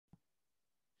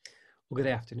Well, good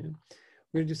afternoon.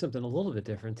 We're going to do something a little bit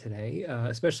different today,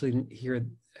 especially here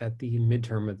at the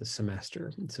midterm of the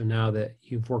semester. So now that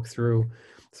you've worked through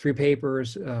 3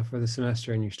 papers for the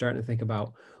semester and you're starting to think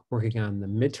about working on the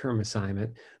midterm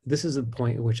assignment, this is the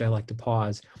point at which I like to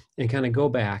pause and kind of go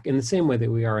back in the same way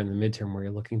that we are in the midterm, where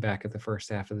you're looking back at the first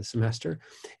half of the semester,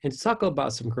 and to talk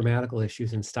about some grammatical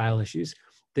issues and style issues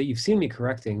that you've seen me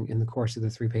correcting in the course of the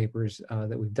 3 papers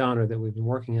that we've done or that we've been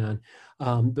working on.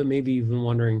 But maybe you've been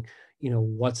wondering,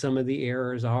 what some of the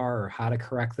errors are or how to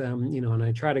correct them, and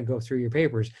I try to go through your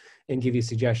papers and give you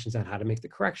suggestions on how to make the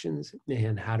corrections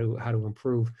and how to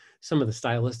improve some of the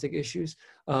stylistic issues.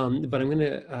 But I'm going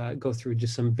to go through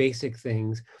just some basic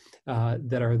things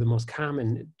that are the most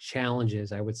common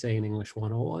challenges, I would say, in English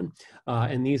 101.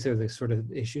 And these are the sort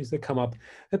of issues that come up,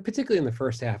 particularly in the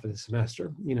first half of the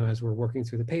semester, as we're working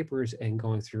through the papers and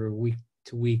going through week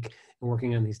to week and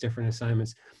working on these different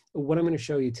assignments. What I'm going to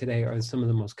show you today are some of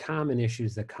the most common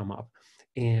issues that come up.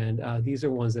 And these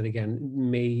are ones that, again,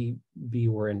 may be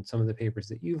were in some of the papers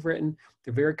that you've written.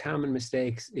 They're very common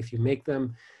mistakes. If you make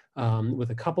them with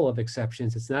a couple of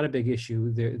exceptions, it's not a big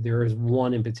issue. There is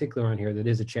one in particular on here that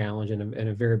is a challenge and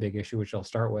a very big issue, which I'll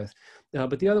start with.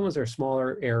 But the other ones are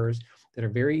smaller errors that are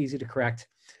very easy to correct.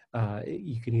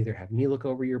 You can either have me look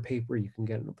over your paper, you can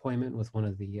get an appointment with one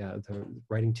of the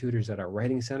writing tutors at our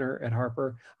writing center at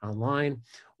Harper online,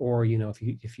 or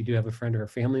if you do have a friend or a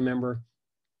family member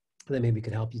that maybe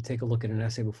could help you take a look at an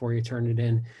essay before you turn it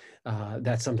in.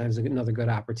 That's sometimes another good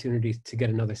opportunity to get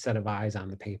another set of eyes on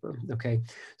the paper. Okay,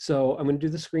 so I'm going to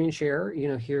do the screen share,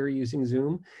 here using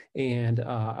Zoom, and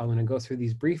I'm going to go through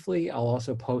these briefly. I'll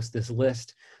also post this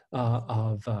list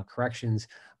of corrections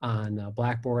on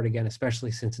Blackboard, again, especially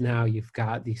since now you've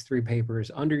got these 3 papers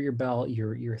under your belt,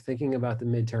 you're thinking about the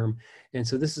midterm. And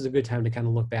so this is a good time to kind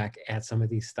of look back at some of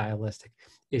these stylistic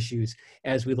issues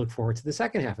as we look forward to the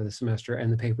second half of the semester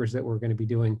and the papers that we're going to be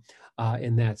doing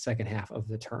in that second half of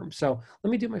the term. So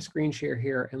let me do my screen share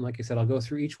here. And like I said, I'll go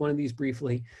through each one of these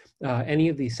briefly. Any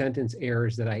of these sentence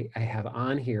errors that I have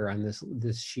on here on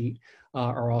this sheet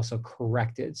are also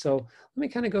corrected. So let me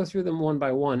kind of go through them one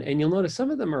by one. And you'll notice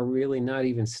some of them are really not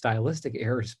even stylistic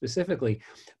errors specifically,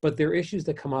 but they're issues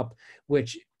that come up,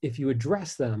 which if you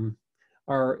address them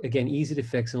are, again, easy to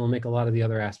fix and will make a lot of the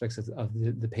other aspects of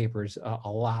the papers a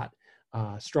lot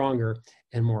stronger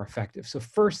and more effective. So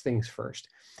first things first,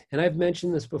 and I've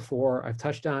mentioned this before, I've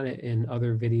touched on it in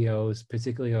other videos,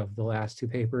 particularly of the last 2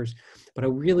 papers, but I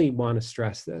really want to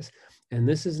stress this. And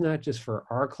this is not just for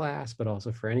our class, but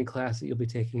also for any class that you'll be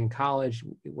taking in college,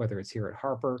 whether it's here at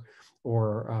Harper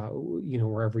or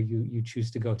wherever you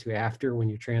choose to go to after when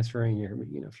you're transferring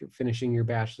if you're finishing your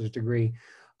bachelor's degree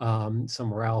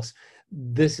somewhere else.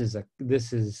 This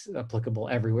is applicable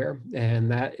everywhere,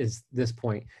 and that is this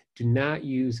point. Do not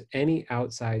use any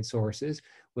outside sources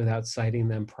without citing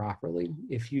them properly.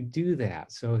 If you do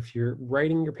that, so if you're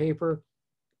writing your paper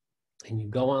and you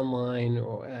go online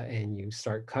and you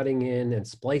start cutting in and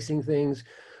splicing things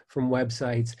from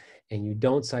websites and you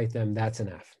don't cite them, that's an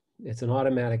F. It's an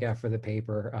automatic F for the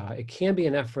paper. It can be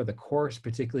an F for the course,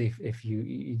 particularly if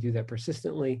you do that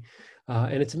persistently.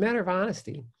 And it's a matter of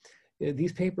honesty.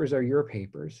 These papers are your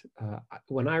papers.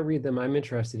 When I read them, I'm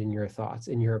interested in your thoughts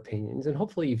and your opinions. And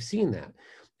hopefully you've seen that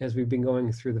as we've been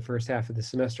going through the first half of the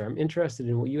semester. I'm interested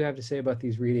in what you have to say about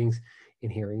these readings, in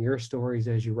hearing your stories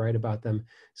as you write about them.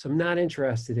 So I'm not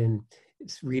interested in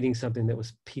reading something that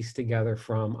was pieced together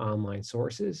from online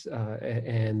sources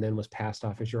and then was passed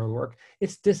off as your own work.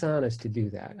 It's dishonest to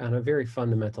do that on a very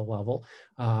fundamental level.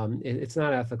 It's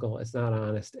not ethical, it's not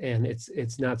honest, and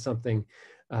it's not something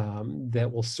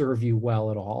that will serve you well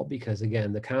at all, because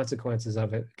again, the consequences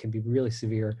of it can be really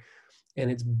severe. And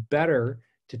it's better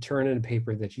to turn in a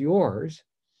paper that's yours,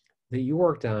 that you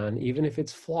worked on, even if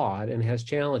it's flawed and has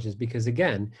challenges, because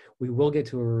again, we will get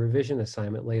to a revision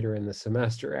assignment later in the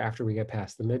semester after we get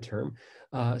past the midterm.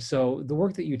 So the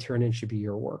work that you turn in should be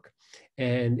your work.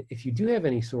 And if you do have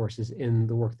any sources in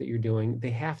the work that you're doing, they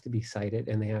have to be cited,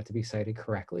 and they have to be cited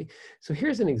correctly. So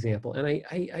here's an example, and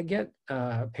I get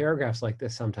paragraphs like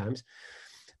this sometimes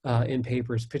in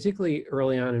papers, particularly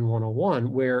early on in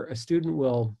 101, where a student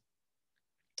will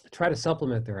try to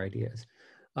supplement their ideas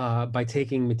by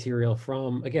taking material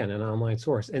from, again, an online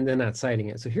source and then not citing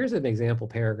it. So here's an example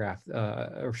paragraph,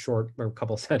 or a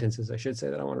couple of sentences, I should say,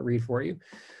 that I want to read for you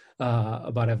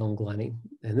about Evelyn Glennie.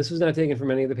 And this was not taken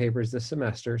from any of the papers this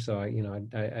semester, so I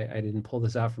didn't pull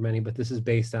this out from any, but this is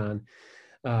based on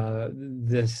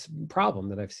this problem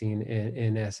that I've seen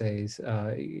in essays,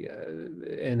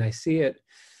 and I see it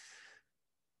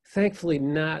Thankfully,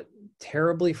 not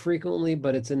terribly frequently,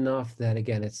 but it's enough that,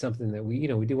 again, it's something that we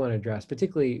do want to address,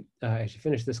 particularly as you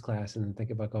finish this class and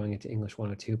think about going into English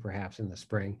 102 perhaps in the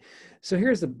spring. So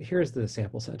here's the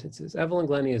sample sentences. Evelyn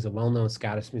Glennie is a well-known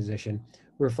Scottish musician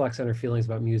who reflects on her feelings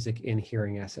about music in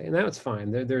Hearing Essay, and that's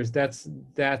fine.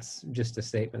 That's just a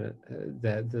statement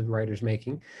that the writer's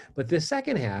making. But this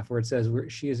second half, where it says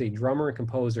she is a drummer and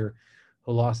composer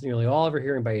who lost nearly all of her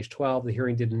hearing by age 12, the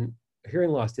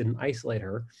hearing loss didn't isolate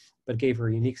her, but gave her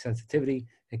a unique sensitivity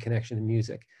and connection to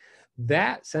music.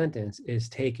 That sentence is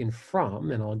taken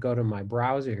from, and I'll go to my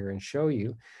browser here and show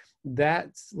you, that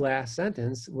last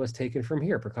sentence was taken from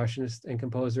here. Percussionist and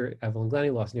composer Evelyn Glennie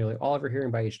lost nearly all of her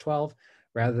hearing by age 12.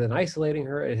 Rather than isolating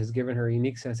her, it has given her a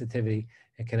unique sensitivity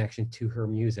and connection to her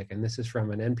music. And this is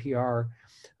from an NPR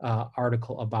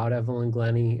article about Evelyn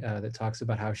Glennie that talks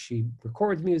about how she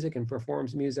records music and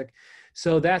performs music.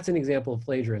 So that's an example of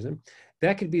plagiarism.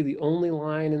 That could be the only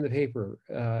line in the paper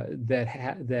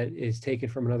that is taken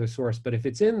from another source. But if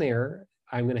it's in there,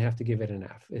 I'm going to have to give it an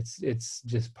F. It's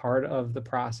just part of the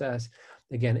process.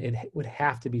 Again, it would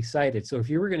have to be cited. So if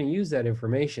you were going to use that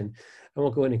information, I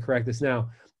won't go in and correct this now,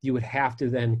 you would have to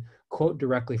then quote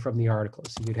directly from the article.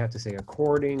 So you'd have to say,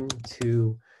 according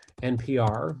to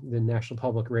NPR, the National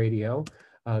Public Radio,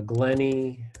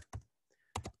 Glennie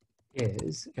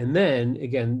is, and then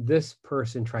again, this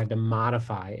person tried to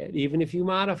modify it. Even if you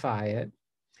modify it,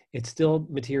 it's still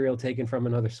material taken from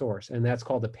another source, and that's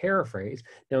called a paraphrase.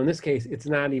 Now, in this case, it's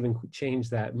not even changed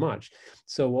that much.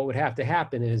 So what would have to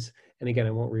happen is, and again,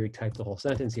 I won't retype the whole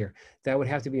sentence here, that would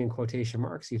have to be in quotation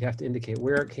marks. You'd have to indicate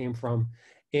where it came from.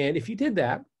 And if you did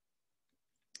that,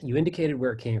 you indicated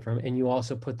where it came from, and you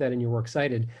also put that in your works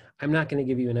cited, I'm not going to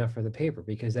give you an F for the paper,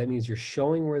 because that means you're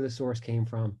showing where the source came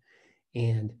from,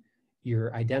 and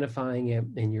you're identifying it,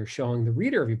 and you're showing the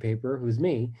reader of your paper, who's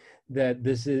me, that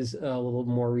this is a little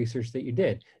more research that you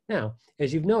did. Now,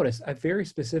 as you've noticed, I very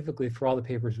specifically, for all the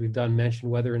papers we've done,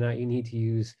 mentioned whether or not you need to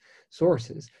use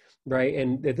sources, right?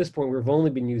 And at this point, we've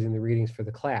only been using the readings for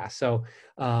the class. So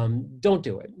don't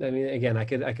do it. I mean, again, I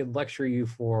could lecture you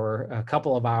for a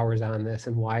couple of hours on this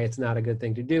and why it's not a good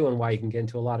thing to do and why you can get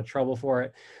into a lot of trouble for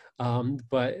it.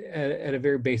 But at a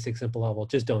very basic, simple level,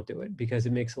 just don't do it, because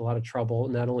it makes a lot of trouble,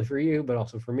 not only for you, but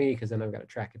also for me, because then I've got to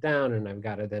track it down, and I've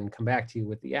got to then come back to you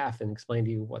with the F and explain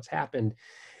to you what's happened.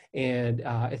 And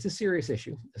it's a serious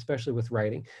issue, especially with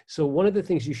writing. So one of the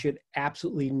things you should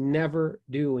absolutely never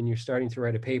do when you're starting to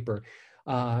write a paper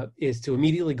is to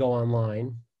immediately go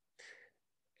online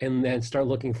and then start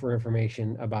looking for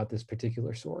information about this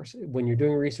particular source. When you're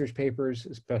doing research papers,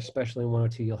 especially in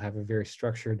 102, you'll have a very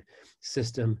structured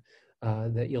system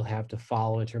that you'll have to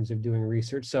follow in terms of doing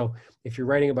research. So if you're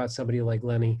writing about somebody like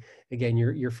Glennie, again,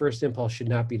 your first impulse should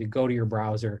not be to go to your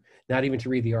browser, not even to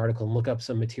read the article and look up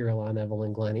some material on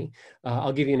Evelyn Glennie.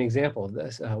 I'll give you an example of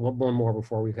this, one more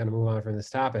before we kind of move on from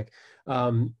this topic.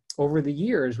 Over the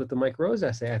years with the Mike Rose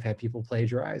essay, I've had people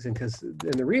plagiarize, and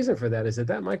the reason for that is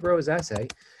that Mike Rose essay,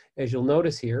 as you'll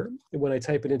notice here, when I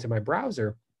type it into my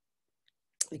browser,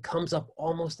 it comes up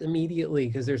almost immediately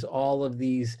because there's all of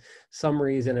these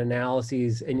summaries and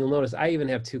analyses. And you'll notice I even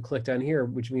have 2 clicked on here,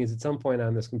 which means at some point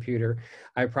on this computer,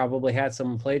 I probably had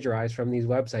someone plagiarize from these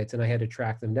websites and I had to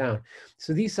track them down.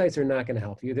 So these sites are not going to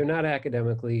help you. They're not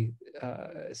academically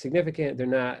significant. They're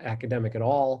not academic at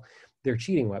all. They're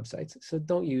cheating websites. So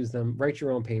don't use them. Write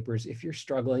your own papers. If you're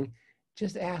struggling,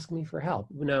 just ask me for help.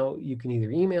 Now, you can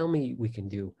either email me, we can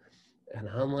do an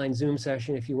online Zoom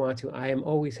session if you want to. I am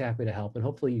always happy to help. And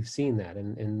hopefully you've seen that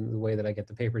in the way that I get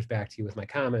the papers back to you with my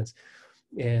comments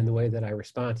and the way that I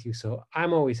respond to you. So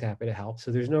I'm always happy to help.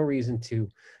 So there's no reason to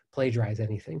plagiarize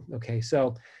anything. Okay,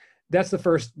 so that's the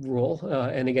first rule.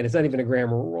 And again, it's not even a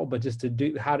grammar rule, but just to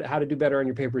do how to do better on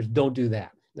your papers, don't do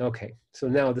that. Okay, so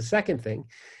now the second thing,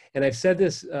 and I've said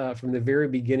this from the very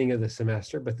beginning of the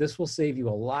semester, but this will save you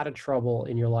a lot of trouble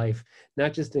in your life,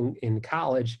 not just in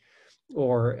college,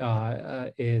 or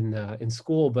in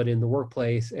school, but in the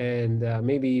workplace, and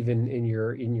maybe even in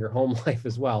your home life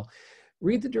as well.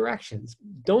 Read the directions.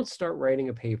 Don't start writing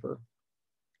a paper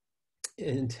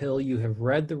until you have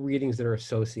read the readings that are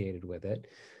associated with it.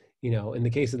 You know, in the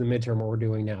case of the midterm, what we're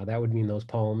doing now, that would mean those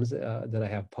poems that I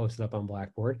have posted up on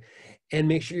Blackboard, and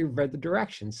make sure you've read the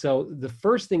directions. So the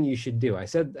first thing you should do, I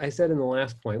said in the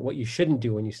last point, what you shouldn't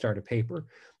do when you start a paper,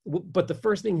 but the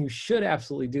first thing you should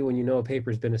absolutely do when you know a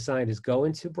paper has been assigned is go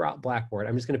into Blackboard.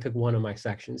 I'm just going to pick one of my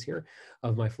sections here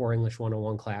of my 4 English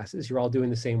 101 classes. You're all doing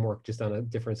the same work, just on a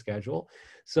different schedule.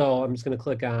 So I'm just going to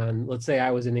click on, let's say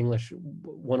I was in English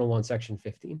 101 section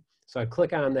 15. So I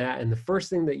click on that, and the first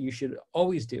thing that you should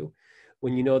always do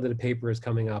when you know that a paper is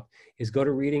coming up is go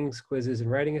to readings, quizzes,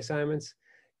 and writing assignments,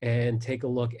 and take a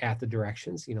look at the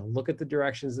directions. Look at the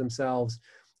directions themselves,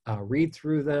 read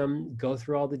through them, go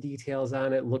through all the details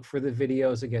on it, look for the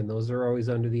videos. Again, those are always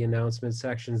under the announcement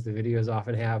sections. The videos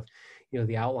often have,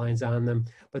 the outlines on them,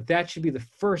 but that should be the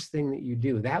first thing that you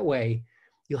do. That way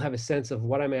you'll have a sense of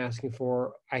what I'm asking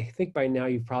for. I think by now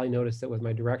you've probably noticed that with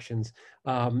my directions,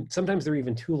 sometimes they're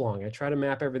even too long. I try to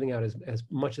map everything out as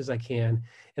much as I can.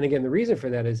 And again, the reason for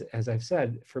that is, as I've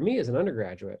said, for me as an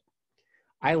undergraduate,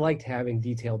 I liked having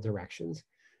detailed directions.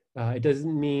 It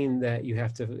doesn't mean that you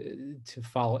have to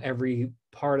follow every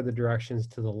part of the directions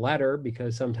to the letter,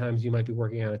 because sometimes you might be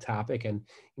working on a topic and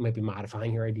you might be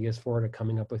modifying your ideas for it or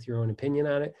coming up with your own opinion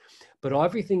on it. But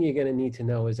everything you're going to need to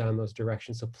know is on those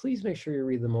directions. So please make sure you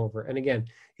read them over. And again,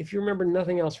 if you remember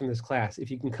nothing else from this class,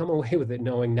 if you can come away with it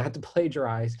knowing not to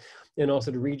plagiarize, and also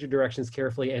to read your directions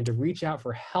carefully and to reach out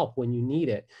for help when you need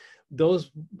it,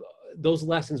 those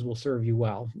lessons will serve you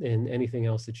well in anything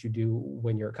else that you do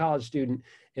when you're a college student,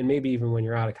 and maybe even when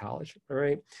you're out of college. All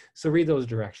right. So read those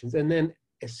directions. And then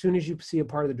as soon as you see a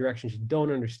part of the directions you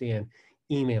don't understand,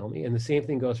 email me. And the same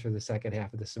thing goes for the second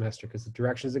half of the semester, because the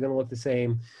directions are going to look the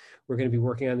same. We're going to be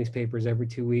working on these papers every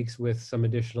 2 weeks with some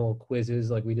additional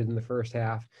quizzes like we did in the first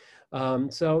half.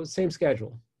 So same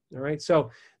schedule. All right. So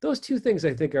those two things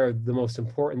I think are the most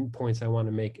important points I want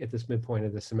to make at this midpoint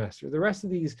of the semester. The rest of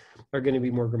these are going to be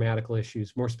more grammatical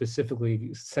issues, more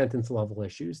specifically sentence level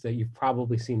issues that you've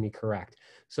probably seen me correct.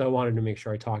 So I wanted to make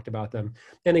sure I talked about them.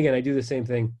 And again, I do the same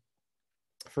thing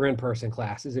for in-person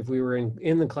classes. If we were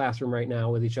in the classroom right now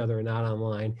with each other and not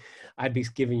online, I'd be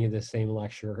giving you the same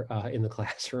lecture in the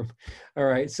classroom. All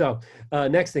right, so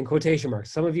next thing, quotation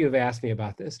marks. Some of you have asked me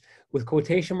about this. With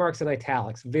quotation marks and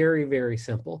italics, very, very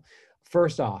simple.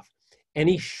 First off,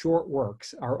 any short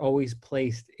works are always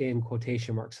placed in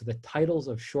quotation marks. So the titles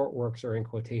of short works are in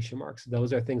quotation marks.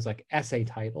 Those are things like essay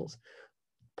titles,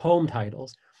 poem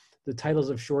titles, the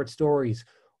titles of short stories,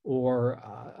 or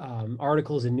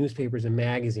articles in newspapers and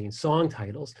magazines. Song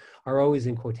titles are always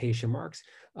in quotation marks,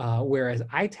 whereas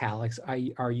italics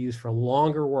are used for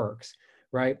longer works,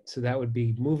 right? So that would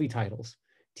be movie titles,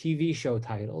 TV show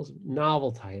titles,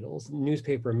 novel titles,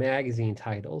 newspaper, magazine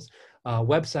titles,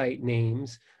 website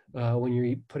names, when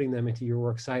you're putting them into your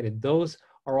works cited. Those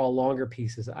are all longer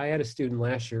pieces. I had a student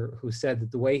last year who said that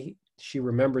the way she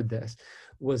remembered this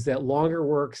was that longer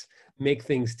works make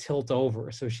things tilt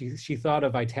over. So she thought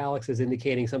of italics as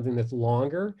indicating something that's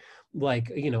longer, like,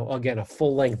 again, a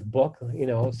full-length book,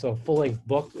 so full-length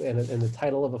book, and the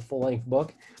title of a full-length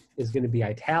book is going to be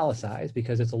italicized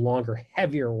because it's a longer,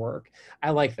 heavier work.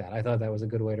 I like that. I thought that was a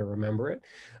good way to remember it.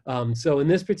 So in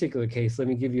this particular case, let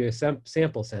me give you a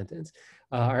sample sentence.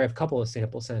 I have a couple of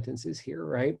sample sentences here,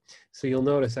 right? So you'll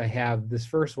notice I have this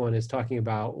first one is talking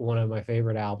about one of my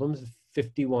favorite albums,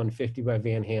 5150 by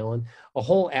Van Halen. A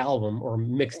whole album, or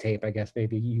mixtape, I guess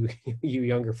maybe you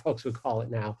younger folks would call it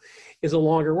now, is a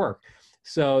longer work.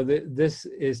 So this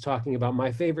is talking about my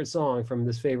favorite song from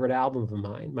this favorite album of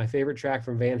mine. My favorite track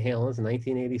from Van Halen's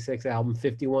 1986 album,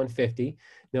 5150.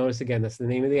 Notice again, that's the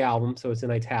name of the album, so it's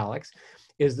in italics,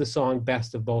 is the song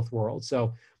Best of Both Worlds.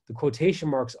 So the quotation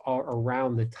marks are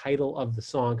around the title of the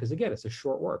song, because again, it's a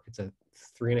short work. It's a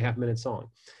 3.5 minute song.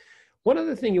 One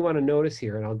other thing you want to notice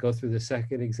here, and I'll go through the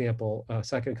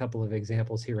second couple of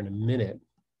examples here in a minute.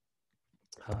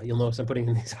 You'll notice I'm putting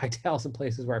in these italics in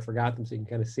places where I forgot them, so you can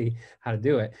kind of see how to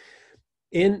do it.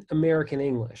 In American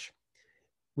English,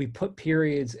 we put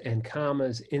periods and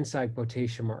commas inside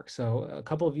quotation marks. So a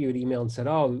couple of you had emailed and said,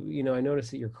 oh, I noticed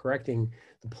that you're correcting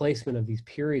the placement of these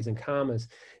periods and commas.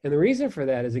 And the reason for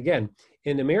that is, again,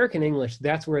 in American English,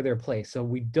 that's where they're placed. So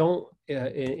we don't,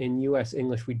 in US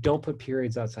English, we don't put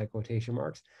periods outside quotation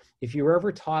marks. If you were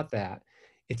ever taught that,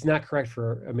 it's not correct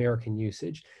for American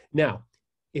usage. Now,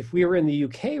 if we were in the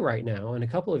UK right now, and a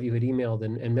couple of you had emailed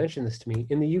and mentioned this to me,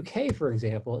 in the UK, for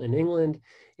example, in England,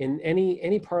 in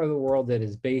any part of the world that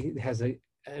is has an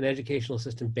educational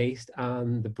system based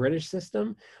on the British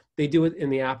system, they do it in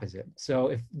the opposite. So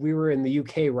if we were in the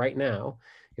UK right now,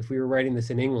 if we were writing this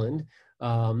in England,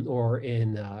 or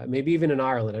in maybe even in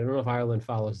Ireland, I don't know if Ireland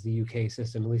follows the UK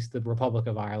system, at least the Republic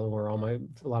of Ireland, where a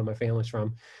lot of my family's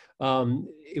from,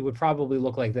 it would probably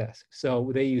look like this. So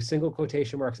they use single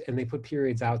quotation marks and they put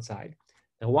periods outside.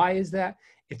 Now, why is that?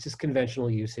 It's just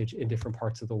conventional usage in different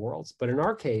parts of the world. But in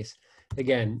our case,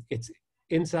 again, it's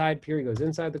inside, period goes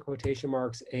inside the quotation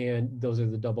marks, and those are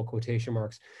the double quotation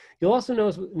marks. You'll also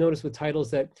notice with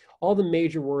titles that all the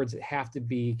major words have to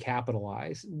be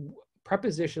capitalized.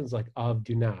 Prepositions like of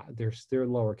do not, they're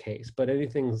lowercase, but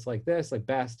anything like this, like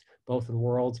best, both, and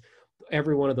worlds,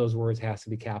 every one of those words has to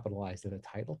be capitalized in a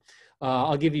title.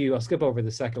 I'll skip over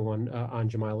the second one on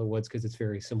Jamila Woods because it's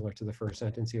very similar to the first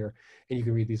sentence here, and you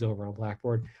can read these over on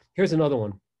Blackboard. Here's another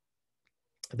one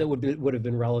that would have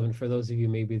been relevant for those of you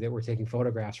maybe that were taking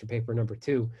photographs for paper number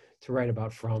 2 to write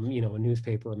about from, a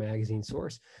newspaper or magazine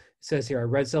source. It says here, I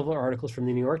read several articles from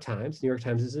the New York Times. New York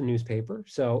Times is a newspaper,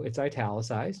 so it's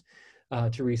italicized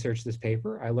to research this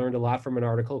paper. I learned a lot from an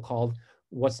article called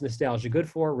What's Nostalgia Good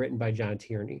For, written by John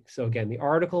Tierney. So again, the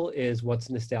article is What's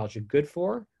Nostalgia Good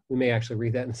For. We may actually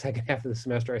read that in the second half of the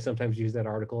semester. I sometimes use that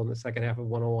article in the second half of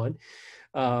 101.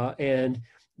 And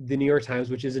the New York Times,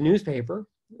 which is a newspaper,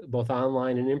 both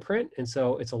online and in print. And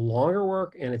so it's a longer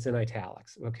work and it's in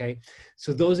italics, okay?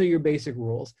 So those are your basic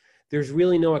rules. There's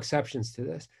really no exceptions to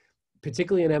this.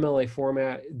 Particularly in MLA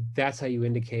format, that's how you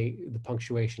indicate the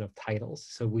punctuation of titles.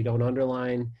 So we don't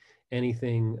underline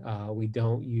anything. We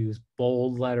don't use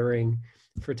bold lettering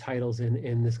for titles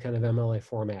in this kind of MLA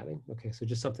formatting. Okay, so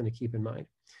just something to keep in mind.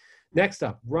 Next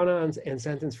up, run-ons and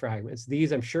sentence fragments.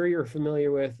 These I'm sure you're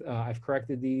familiar with. I've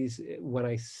corrected these when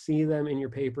I see them in your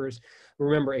papers.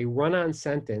 Remember, a run-on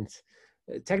sentence,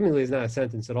 technically is not a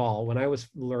sentence at all. When I was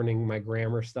learning my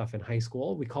grammar stuff in high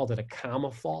school, we called it a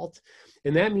comma fault.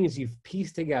 And that means you've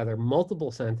pieced together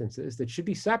multiple sentences that should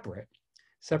be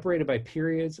separated by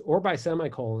periods or by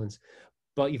semicolons,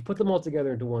 but you've put them all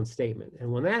together into one statement.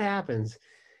 And when that happens,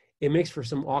 it makes for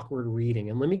some awkward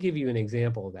reading. And let me give you an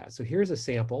example of that. So here's a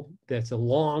sample that's a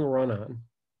long run-on.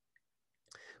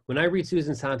 When I read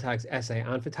Susan Sontag's essay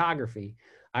on photography,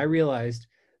 I realized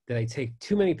that I take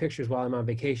too many pictures while I'm on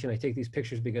vacation. I take these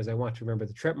pictures because I want to remember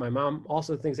the trip. My mom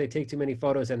also thinks I take too many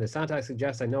photos, and as Sontag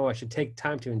suggests, I know I should take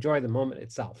time to enjoy the moment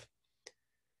itself.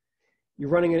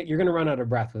 You're going to run out of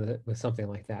breath with something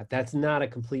like that. That's not a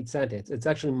complete sentence. It's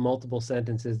actually multiple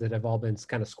sentences that have all been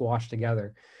kind of squashed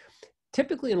together.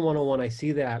 Typically in 101, I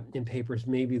see that in papers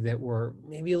maybe that were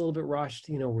maybe a little bit rushed,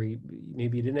 where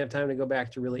maybe you didn't have time to go back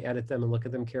to really edit them and look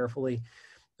at them carefully.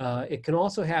 It can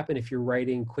also happen if you're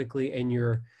writing quickly and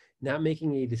you're not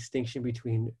making a distinction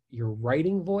between your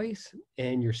writing voice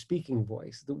and your speaking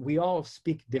voice. We all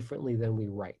speak differently than we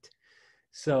write.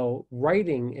 So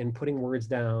writing and putting words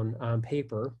down on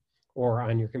paper or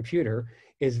on your computer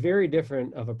is very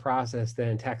different of a process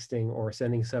than texting or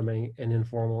sending somebody an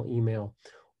informal email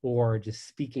or just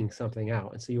speaking something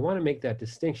out. And so you want to make that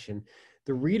distinction.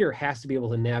 The reader has to be able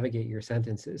to navigate your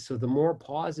sentences. So the more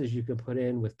pauses you can put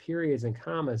in with periods and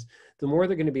commas, the more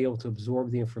they're going to be able to absorb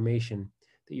the information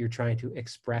that you're trying to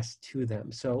express to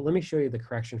them. So let me show you the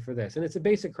correction for this. And it's a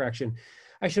basic correction.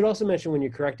 I should also mention when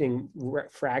you're correcting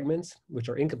fragments, which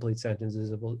are incomplete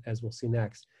sentences, as we'll see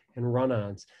next, and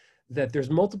run-ons, that there's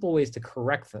multiple ways to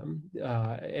correct them.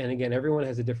 And again, everyone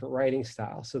has a different writing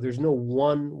style. So there's no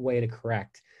one way to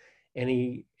correct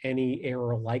any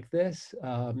error like this.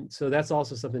 So that's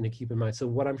also something to keep in mind. So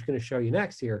what I'm going to show you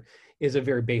next here is a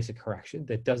very basic correction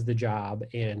that does the job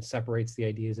and separates the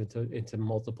ideas into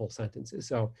multiple sentences.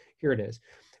 So here it is.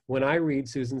 When I read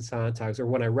Susan Sontag's, or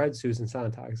when I read Susan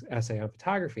Sontag's essay on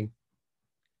photography,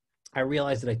 I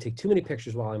realized that I take too many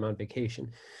pictures while I'm on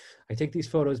vacation. I take these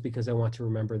photos because I want to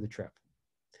remember the trip.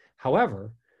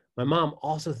 However, my mom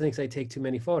also thinks I take too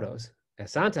many photos.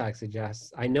 As Sontag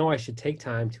suggests, I know I should take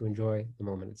time to enjoy the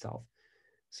moment itself.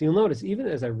 So you'll notice, even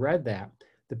as I read that,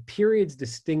 the periods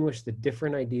distinguish the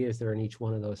different ideas that are in each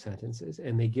one of those sentences,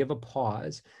 and they give a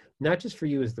pause, not just for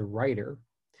you as the writer,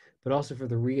 but also for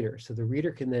the reader. So the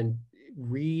reader can then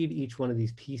read each one of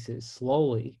these pieces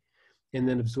slowly and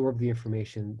then absorb the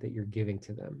information that you're giving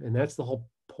to them. And that's the whole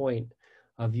point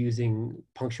of using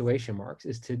punctuation marks,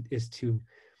 is to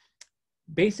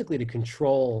basically to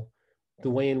control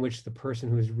the way in which the person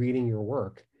who is reading your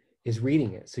work is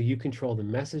reading it. So you control the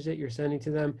message that you're sending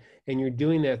to them, and you're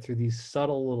doing that through these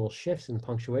subtle little shifts in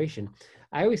punctuation.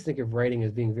 I always think of writing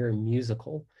as being very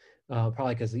musical,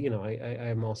 probably because,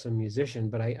 I'm also a musician,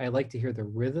 but I like to hear the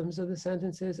rhythms of the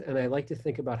sentences, and I like to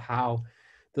think about how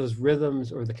those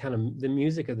rhythms or the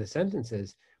music of the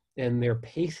sentences and their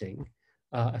pacing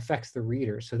affects the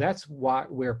reader. So that's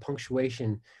where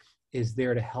punctuation is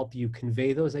there to help you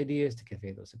convey those ideas, to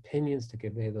convey those opinions, to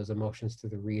convey those emotions to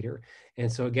the reader. And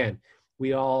so again,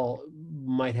 we all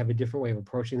might have a different way of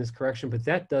approaching this correction, but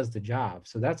that does the job.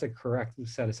 So that's a correct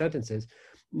set of sentences.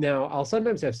 Now, I'll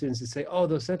sometimes have students that say, oh,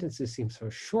 those sentences seem so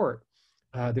short.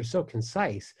 They're so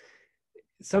concise.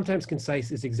 Sometimes concise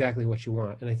is exactly what you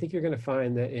want. And I think you're going to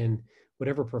find that in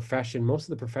whatever profession, most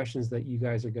of the professions that you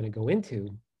guys are going to go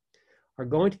into are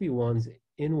going to be ones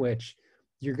in which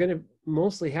you're going to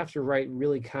mostly have to write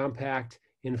really compact,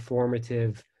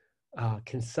 informative,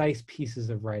 concise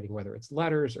pieces of writing, whether it's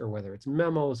letters or whether it's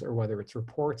memos or whether it's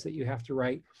reports that you have to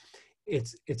write.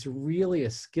 it's really a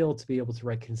skill to be able to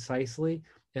write concisely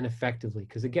and effectively.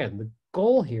 Because again, the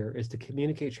goal here is to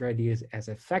communicate your ideas as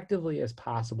effectively as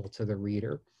possible to the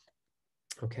reader.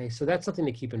 Okay, so that's something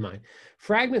to keep in mind.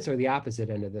 Fragments are the opposite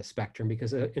end of the spectrum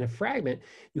because in a fragment,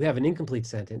 you have an incomplete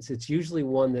sentence. It's usually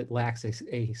one that lacks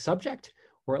a subject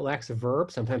or it lacks a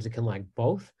verb. Sometimes it can lack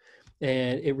both.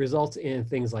 And it results in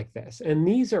things like this. And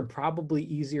these are probably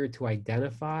easier to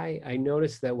identify. I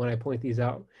noticed that when I point these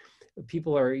out,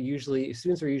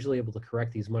 students are usually able to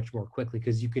correct these much more quickly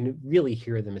because you can really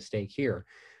hear the mistake here.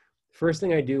 First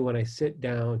thing I do when I sit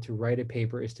down to write a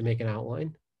paper is to make an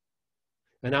outline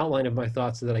of my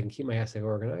thoughts so that I can keep my essay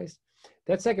organized.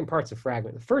 That second part's a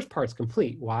fragment. The first part's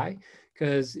complete. Why?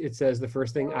 Because it says the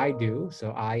first thing I do, so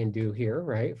I and do here,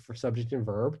 right, for subject and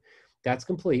verb, that's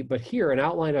complete. But here, an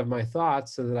outline of my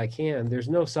thoughts so that there's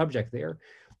no subject there.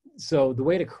 So the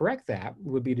way to correct that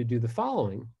would be to do the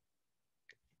following.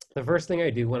 The first thing I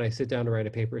do when I sit down to write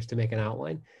a paper is to make an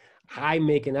outline. I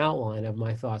make an outline of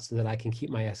my thoughts so that I can keep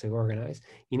my essay organized.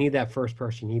 You need that first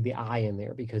person, you need the I in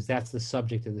there because that's the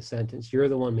subject of the sentence. You're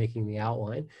the one making the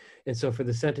outline. And so for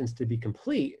the sentence to be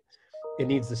complete, it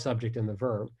needs the subject and the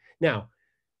verb. Now,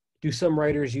 do some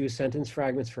writers use sentence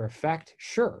fragments for effect?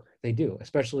 Sure, they do,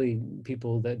 especially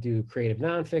people that do creative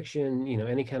nonfiction,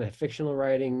 any kind of fictional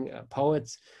writing,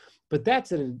 poets. But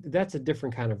that's a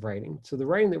different kind of writing. So the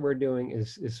writing that we're doing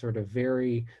is sort of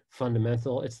very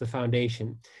fundamental. It's the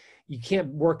foundation. You can't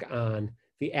work on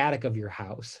the attic of your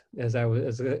house, as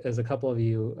a couple of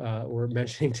you were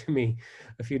mentioning to me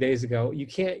a few days ago. You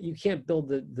can't build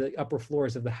the upper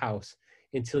floors of the house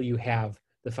until you have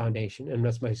the foundation. And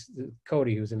that's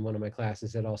Cody, who's in one of my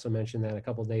classes, had also mentioned that a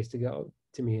couple of days ago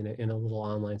to me in a little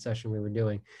online session we were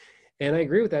doing. And I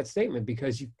agree with that statement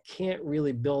because you can't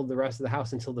really build the rest of the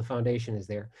house until the foundation is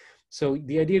there. So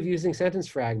the idea of using sentence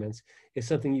fragments is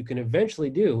something you can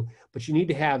eventually do, but you need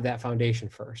to have that foundation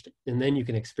first, and then you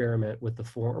can experiment with the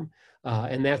form.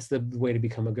 And that's the way to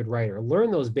become a good writer. Learn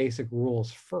those basic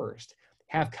rules first.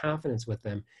 Have confidence with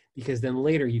them, because then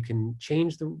later you can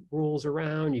change the rules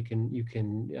around. You can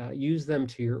use them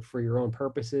for your own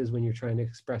purposes when you're trying to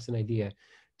express an idea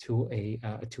to a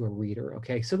reader.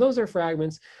 Okay, so those are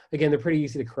fragments. Again, they're pretty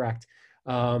easy to correct.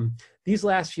 These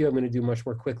last few I'm going to do much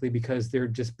more quickly because they're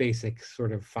just basic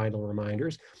sort of final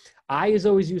reminders. I is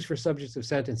always used for subjects of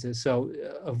sentences, so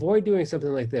avoid doing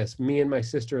something like this. Me and my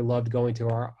sister loved going to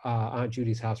our Aunt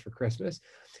Judy's house for Christmas.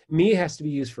 Me has to be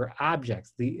used for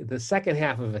objects, the second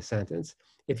half of a sentence.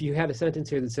 If you had a sentence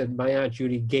here that said, my Aunt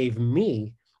Judy gave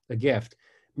me a gift,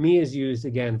 me is used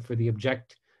again for the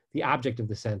object of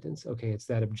the sentence. Okay, it's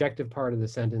that objective part of the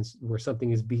sentence where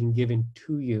something is being given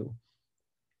to you.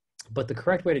 But the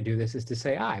correct way to do this is to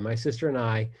say my sister and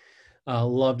I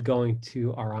loved going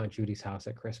to our Aunt Judy's house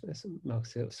at Christmas.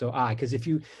 So because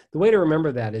the way to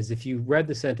remember that is if you read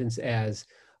the sentence as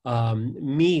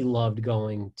me loved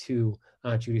going to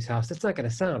Aunt Judy's house, that's not going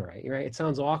to sound right? It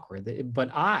sounds awkward. But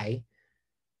I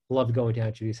loved going to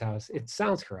Aunt Judy's house. It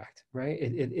sounds correct, right?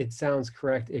 It sounds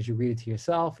correct as you read it to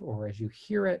yourself or as you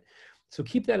hear it. So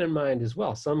keep that in mind as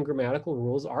well. Some grammatical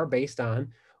rules are based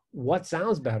on what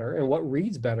sounds better and what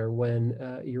reads better when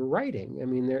you're writing. I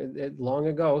mean, long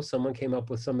ago, someone came up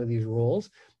with some of these rules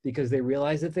because they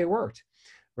realized that they worked,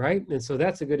 right? And so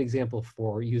that's a good example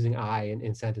for using I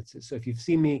in sentences. So if you've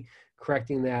seen me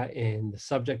correcting that in the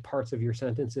subject parts of your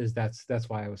sentences, that's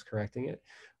why I was correcting it.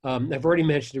 I've already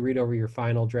mentioned to read over your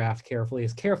final draft carefully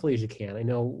as you can. I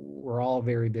know we're all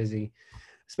very busy,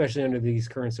 especially under these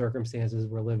current circumstances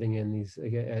we're living in. These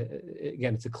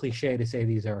again, it's a cliche to say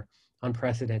these are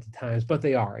unprecedented times, but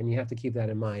they are, and you have to keep that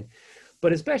in mind.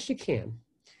 But as best you can,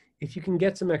 if you can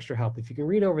get some extra help, if you can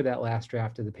read over that last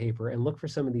draft of the paper and look for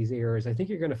some of these errors, I think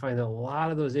you're going to find that a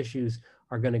lot of those issues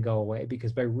are going to go away,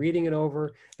 because by reading it over,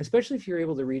 especially if you're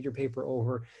able to read your paper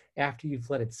over after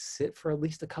you've let it sit for at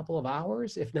least a couple of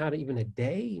hours, if not even a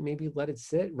day, maybe let it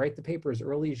sit, write the paper as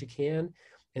early as you can,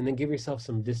 and then give yourself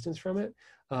some distance from it.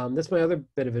 That's my other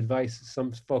bit of advice.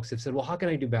 Some folks have said, well, how can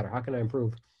I do better? How can I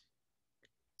improve?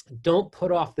 Don't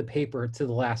put off the paper to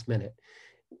the last minute.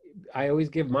 I always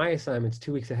give my assignments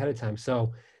 2 weeks ahead of time.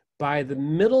 So by the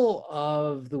middle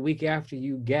of the week after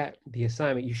you get the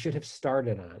assignment, you should have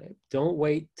started on it. Don't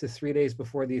wait to 3 days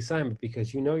before the assignment,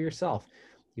 because you know yourself,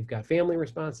 you've got family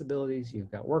responsibilities,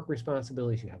 you've got work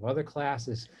responsibilities, you have other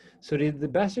classes. So to the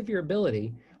best of your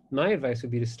ability, my advice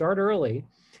would be to start early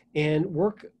and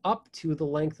work up to the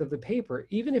length of the paper,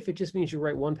 even if it just means you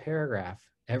write one paragraph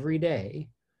every day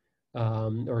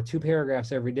or 2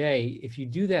 paragraphs every day, if you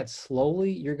do that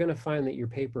slowly, you're going to find that your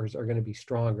papers are going to be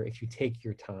stronger if you take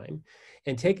your time.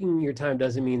 And taking your time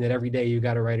doesn't mean that every day you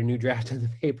got to write a new draft of the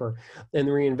paper and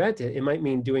reinvent it. It might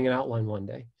mean doing an outline one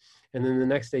day. And then the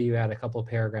next day you add a couple of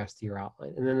paragraphs to your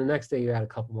outline. And then the next day you add a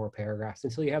couple more paragraphs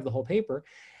until you have the whole paper.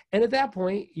 And at that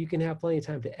point, you can have plenty of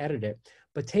time to edit it,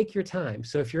 but take your time.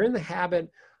 So if you're in the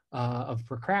habit of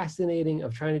procrastinating,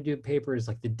 of trying to do papers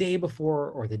like the day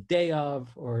before or the day of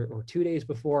or 2 days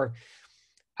before,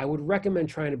 I would recommend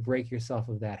trying to break yourself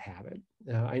of that habit.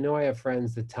 I know I have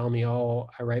friends that tell me, oh,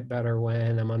 I write better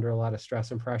when I'm under a lot of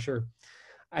stress and pressure.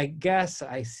 I guess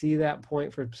I see that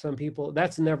point for some people.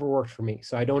 That's never worked for me.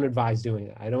 So I don't advise doing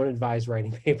that. I don't advise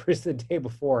writing papers the day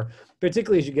before,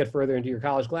 particularly as you get further into your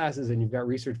college classes and you've got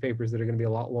research papers that are going to be a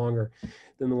lot longer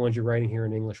than the ones you're writing here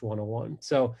in English 101.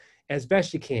 So as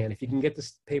best you can, if you can get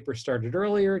this paper started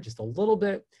earlier, just a little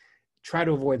bit, try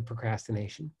to avoid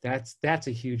procrastination. That's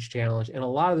a huge challenge. And a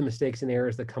lot of the mistakes and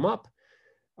errors that come up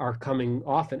are coming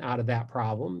often out of that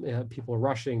problem. People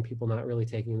rushing, people not really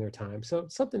taking their time. So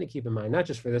it's something to keep in mind, not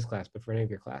just for this class, but for any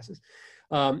of your classes.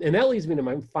 And that leads me to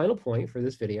my final point for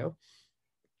this video,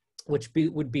 which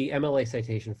would be MLA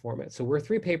citation format. So we're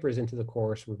 3 papers into the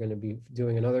course. We're going to be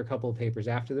doing another couple of papers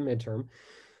after the midterm.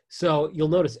 So you'll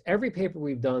notice every paper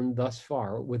we've done thus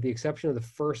far, with the exception of the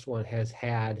first one, has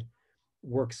had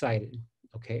works cited.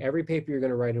 Okay, every paper you're going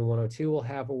to write in 102 will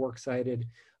have a works cited.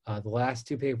 The last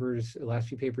few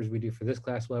papers we do for this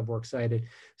class will have works cited.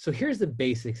 So here's the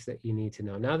basics that you need to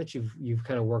know. Now that you've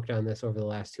kind of worked on this over the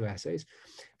last 2 essays,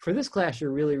 for this class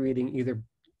you're really reading either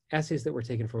essays that were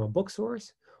taken from a book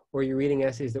source, or you're reading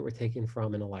essays that were taken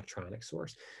from an electronic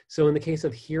source. So in the case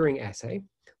of hearing essay,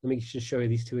 let me just show you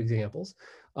these 2 examples.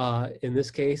 In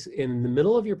this case, in the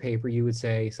middle of your paper, you would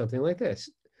say something like this.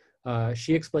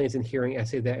 She explains in hearing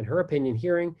essay that, in her opinion,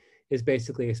 hearing is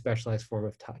basically a specialized form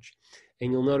of touch.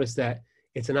 And you'll notice that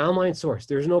it's an online source.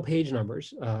 There's no page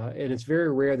numbers. And it's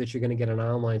very rare that you're going to get an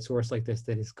online source like this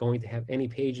that is going to have any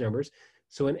page numbers.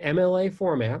 So in MLA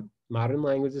format, Modern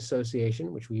Language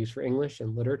Association, which we use for English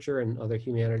and literature and other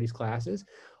humanities classes,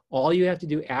 all you have to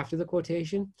do after the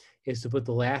quotation is to put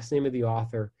the last name of the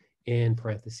author in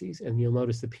parentheses, and you'll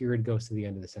notice the period goes to the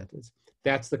end of the sentence.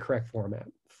 That's the correct format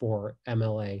for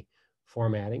MLA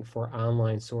formatting for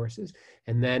online sources.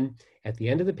 And then at the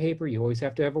end of the paper, you always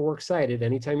have to have a works cited.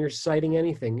 Anytime you're citing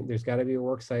anything, there's got to be a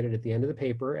works cited at the end of the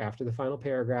paper after the final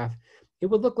paragraph. It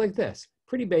would look like this,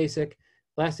 pretty basic.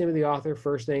 Last name of the author,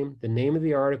 first name, the name of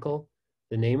the article,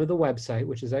 the name of the website,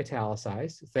 which is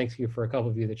italicized. Thank you for a couple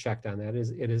of you that checked on that.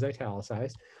 It is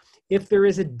italicized. If there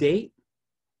is a date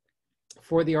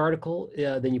for the article,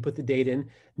 then you put the date in.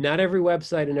 Not every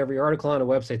website and every article on a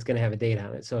website is going to have a date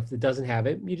on it. So if it doesn't have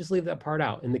it, you just leave that part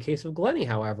out. In the case of Glennie,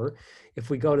 however, if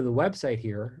we go to the website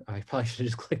here, I probably should have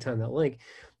just clicked on that link,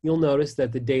 you'll notice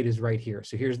that the date is right here.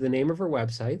 So here's the name of her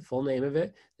website, full name of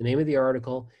it, the name of the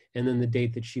article, and then the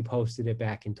date that she posted it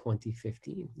back in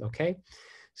 2015, okay?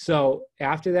 So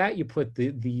after that, you put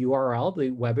the URL,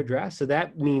 the web address. So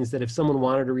that means that if someone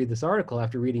wanted to read this article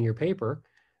after reading your paper,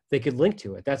 they could link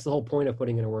to it. That's the whole point of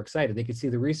putting in a works cited. They could see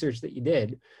the research that you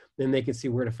did, then they could see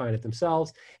where to find it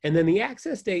themselves. And then the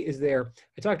access date is there.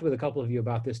 I talked with a couple of you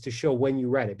about this to show when you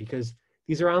read it, because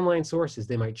these are online sources.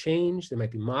 They might change, they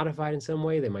might be modified in some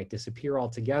way, they might disappear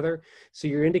altogether. So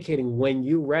you're indicating when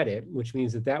you read it, which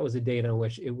means that that was a date on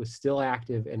which it was still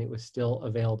active and it was still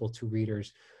available to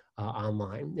readers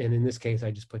online. And in this case,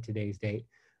 I just put today's date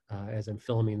as I'm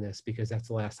filming this, because that's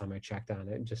the last time I checked on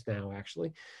it, just now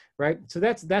actually, right? So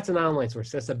that's an online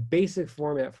source. That's a basic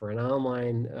format for an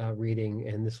online reading,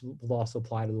 and this will also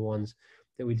apply to the ones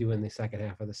that we do in the second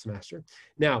half of the semester.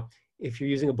 Now, if you're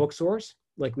using a book source,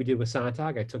 like we did with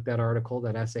Sontag, I took that article,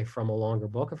 that essay from a longer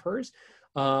book of hers,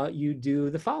 you do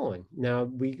the following. Now,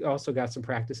 we also got some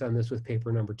practice on this with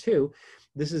paper number 2.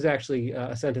 This is actually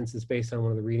a sentence that's based on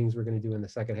one of the readings we're going to do in the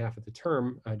second half of the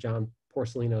term, John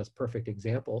Porcelino's Perfect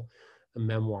Example, a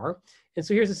memoir. And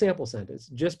so here's a sample sentence.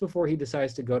 Just before he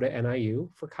decides to go to NIU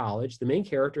for college, the main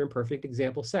character in Perfect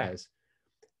Example says,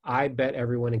 I bet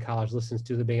everyone in college listens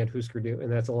to the band Husker Du. And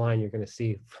that's a line you're going to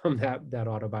see from that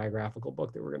autobiographical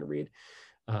book that we're going to read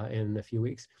in a few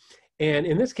weeks. And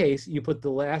in this case, you put the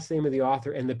last name of the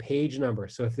author and the page number.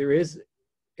 So if there is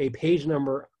a page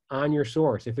number on your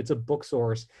source, if it's a book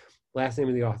source, last name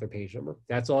of the author, page number.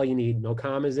 That's all you need. No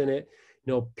commas in it,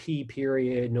 no P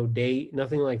period, no date,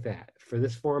 nothing like that. For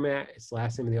this format, it's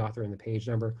last name of the author and the page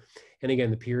number. And again,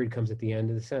 the period comes at the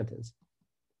end of the sentence.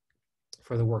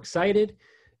 For the works cited,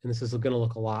 and this is going to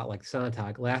look a lot like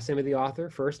Sontag, last name of the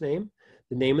author, first name,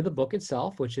 the name of the book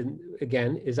itself, which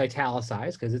again is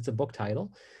italicized because it's a book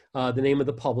title, the name of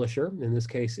the publisher, in this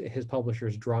case, his publisher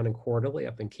is Drawn and Quarterly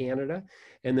up in Canada,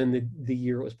 and then the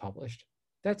year it was published.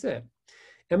 That's it.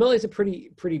 MLA is a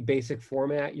pretty basic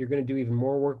format. You're going to do even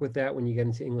more work with that when you get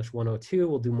into English 102.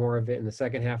 We'll do more of it in the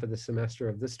second half of the semester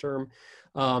of this term.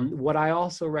 What I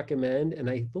also recommend, and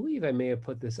I believe I may have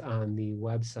put this on the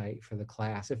website for the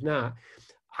class. If not,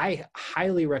 I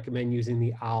highly recommend using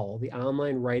the OWL, the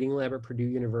Online Writing Lab at Purdue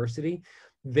University.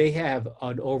 They have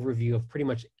an overview of pretty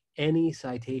much any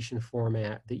citation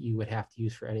format that you would have to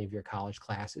use for any of your college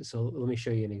classes. So let me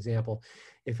show you an example.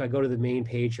 If I go to the main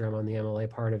page here, I'm on the MLA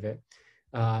part of it.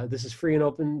 This is free and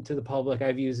open to the public.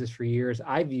 I've used this for years.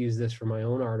 I've used this for my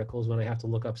own articles when I have to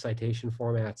look up citation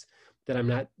formats that I'm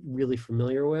not really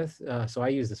familiar with. So I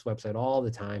use this website all the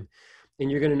time. And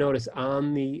you're going to notice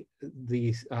on the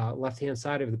left-hand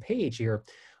side of the page here,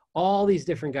 all these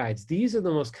different guides. These are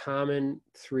the most common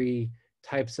 3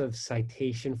 types of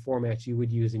citation formats you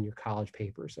would use in your college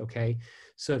papers, okay?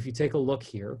 So if you take a look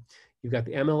here, you've got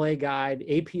the MLA guide.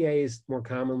 APA is more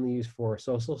commonly used for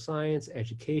social science,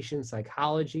 education,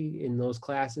 psychology. In those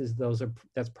classes,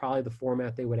 that's probably the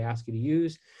format they would ask you to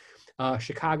use.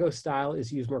 Chicago style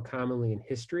is used more commonly in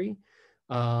history.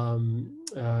 Some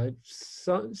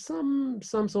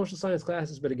social science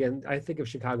classes, but again, I think of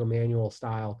Chicago manual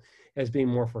style as being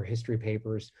more for history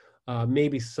papers.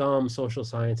 Maybe some social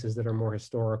sciences that are more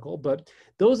historical, but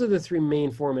those are the 3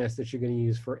 main formats that you're going to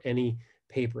use for any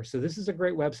paper. So this is a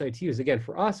great website to use. Again,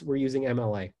 for us, we're using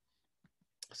MLA.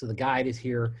 So the guide is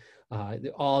here,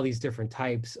 all these different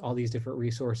types, all these different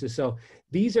resources. So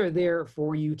these are there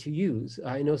for you to use.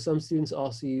 I know some students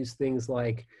also use things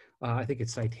like, I think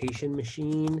it's Citation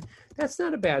Machine. That's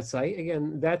not a bad site.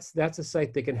 Again, that's a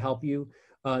site that can help you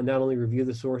not only review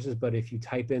the sources, but if you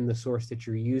type in the source that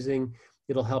you're using,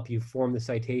 it'll help you form the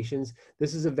citations.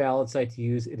 This is a valid site to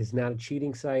use. It is not a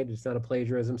cheating site. It's not a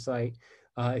plagiarism site.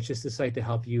 It's just a site to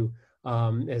help you,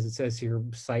 as it says here,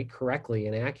 cite correctly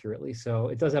and accurately. So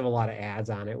it does have a lot of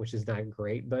ads on it, which is not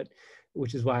great, but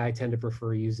which is why I tend to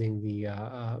prefer using the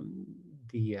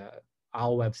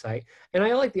OWL website. And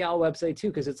I like the OWL website too,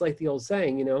 because it's like the old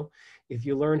saying, you know, if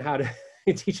you learn how to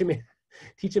teach a man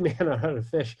on how to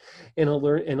fish, and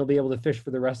he'll be able to fish for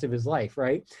the rest of his life,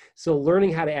 right? So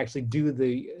learning how to actually do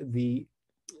the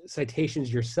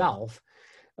citations yourself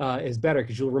is better,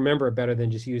 because you'll remember it better than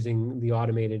just using the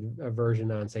automated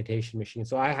version on Citation Machine.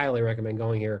 So I highly recommend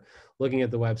going here, looking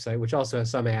at the website, which also has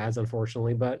some ads,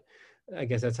 unfortunately, but I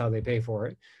guess that's how they pay for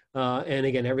it. And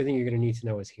again, everything you're going to need to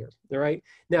know is here. All right.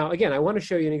 Now, again, I want to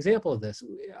show you an example of this.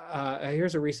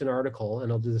 Here's a recent article,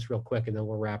 and I'll do this real quick, and then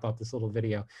we'll wrap up this little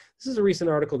video. This is a recent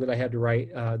article that I had to write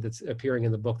that's appearing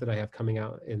in the book that I have coming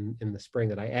out in the spring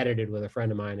that I edited with a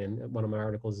friend of mine, and one of my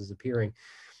articles is appearing.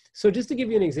 So just to give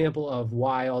you an example of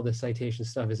why all this citation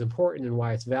stuff is important and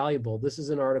why it's valuable, this is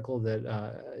an article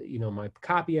that you know, my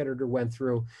copy editor went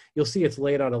through. You'll see it's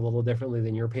laid out a little differently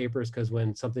than your papers, because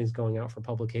when something's going out for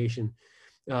publication,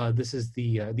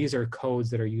 these are codes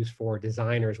that are used for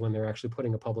designers when they're actually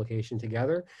putting a publication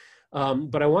together.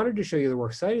 But I wanted to show you the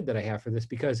works cited that I have for this,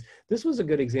 because this was a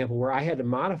good example where I had to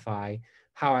modify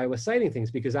how I was citing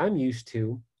things, because I'm used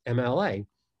to MLA.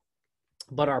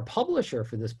 But our publisher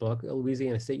for this book,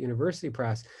 Louisiana State University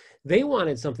Press, they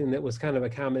wanted something that was kind of a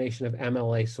combination of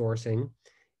MLA sourcing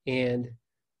and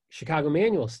Chicago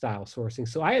manual style sourcing.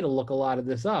 So I had to look a lot of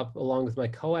this up along with my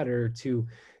co-editor to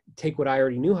take what I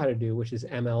already knew how to do, which is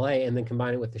MLA, and then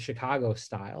combine it with the Chicago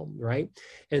style, right?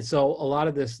 And so a lot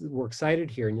of this works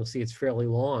cited here, and you'll see it's fairly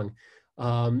long.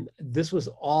 This was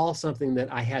all something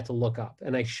that I had to look up.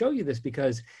 And I show you this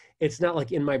because it's not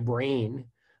like in my brain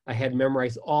I had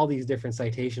memorized all these different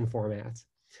citation formats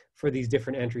for these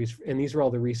different entries. And these are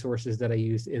all the resources that I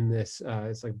used in this.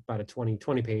 It's like about a 20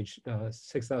 page,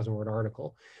 6,000 word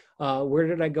article. Where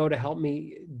did I go to help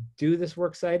me do this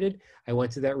works cited? I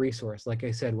went to that resource. Like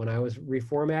I said, when I was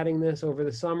reformatting this over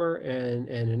the summer and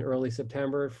in early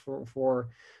September for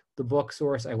the book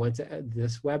source, I went to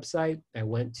this website. I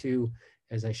went to,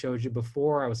 as I showed you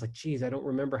before, I was like, geez, I don't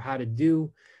remember how to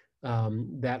do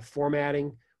that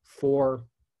formatting for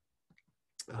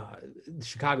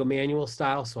Chicago manual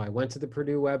style. So I went to the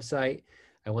Purdue website,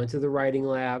 I went to the writing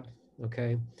lab,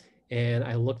 okay, and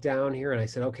I looked down here and I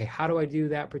said, okay, how do I do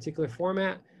that particular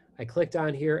format? I clicked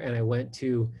on here and I went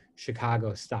to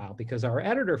Chicago style, because our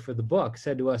editor for the book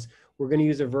said to us, we're going to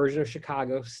use a version of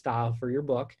Chicago style for your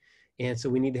book, and so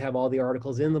we need to have all the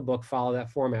articles in the book follow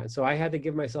that format. So I had to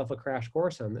give myself a crash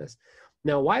course on this.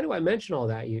 Now, why do I mention all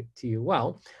that to you?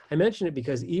 Well, I mention it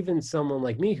because even someone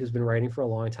like me who's been writing for a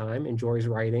long time, enjoys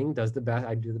writing, does the best,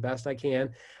 I do the best I can.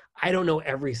 I don't know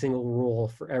every single rule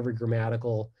for every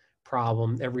grammatical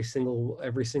problem, every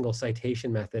single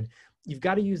citation method. You've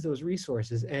got to use those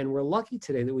resources. And we're lucky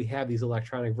today that we have these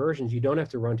electronic versions. You don't have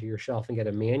to run to your shelf and get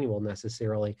a manual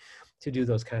necessarily to do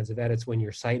those kinds of edits when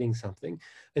you're citing something.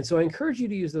 And so I encourage you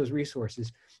to use those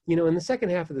resources. You know, in the second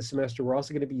half of the semester, we're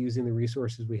also going to be using the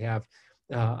resources we have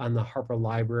on the Harper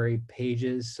Library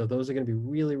pages. So those are going to be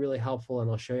really, really helpful. And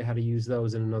I'll show you how to use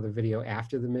those in another video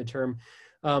after the midterm.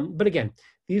 But again,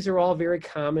 these are all very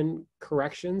common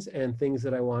corrections and things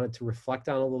that I wanted to reflect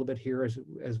on a little bit here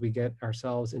as we get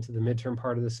ourselves into the midterm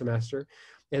part of the semester.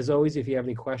 As always, if you have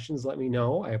any questions, let me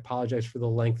know. I apologize for the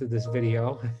length of this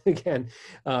video. Again,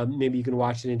 maybe you can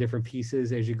watch it in different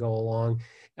pieces as you go along.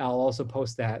 I'll also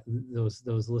post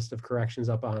those list of corrections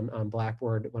up on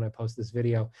Blackboard when I post this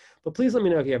video. But please let me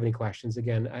know if you have any questions.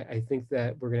 Again, I think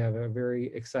that we're going to have a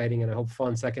very exciting and I hope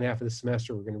fun second half of the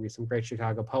semester. We're going to read some great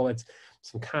Chicago poets,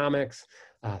 some comics,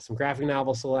 some graphic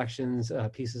novel selections,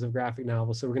 pieces of graphic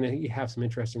novels. So we're going to have some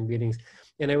interesting readings.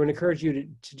 And I would encourage you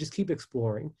to just keep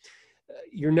exploring.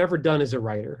 You're never done as a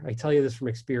writer. I tell you this from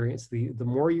experience. The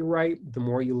more you write, the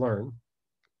more you learn.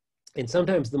 And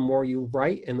sometimes the more you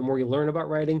write and the more you learn about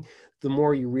writing, the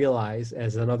more you realize,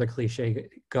 as another cliche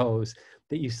goes,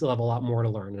 that you still have a lot more to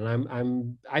learn.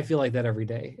 And I feel like that every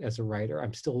day as a writer.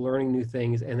 I'm still learning new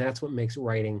things, and that's what makes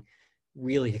writing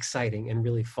really exciting and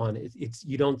really fun. It's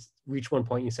you don't reach one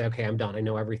point and you say, okay, I'm done. I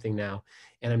know everything now,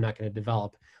 and I'm not going to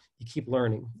develop. You keep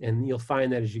learning, and you'll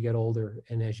find that as you get older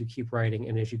and as you keep writing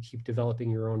and as you keep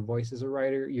developing your own voice as a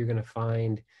writer, you're going to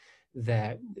find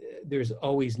that there's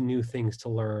always new things to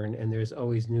learn, and there's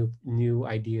always new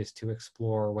ideas to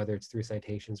explore, whether it's through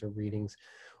citations or readings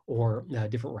or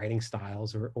different writing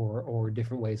styles or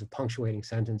different ways of punctuating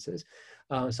sentences.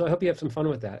 So I hope you have some fun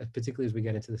with that, particularly as we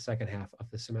get into the second half of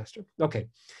the semester. Okay, so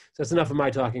that's enough of my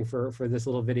talking for this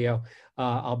little video.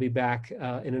 I'll be back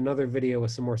in another video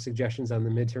with some more suggestions on the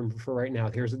midterm. For right now,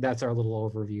 that's our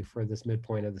little overview for this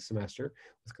midpoint of the semester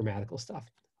with grammatical stuff.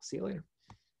 I'll see you later.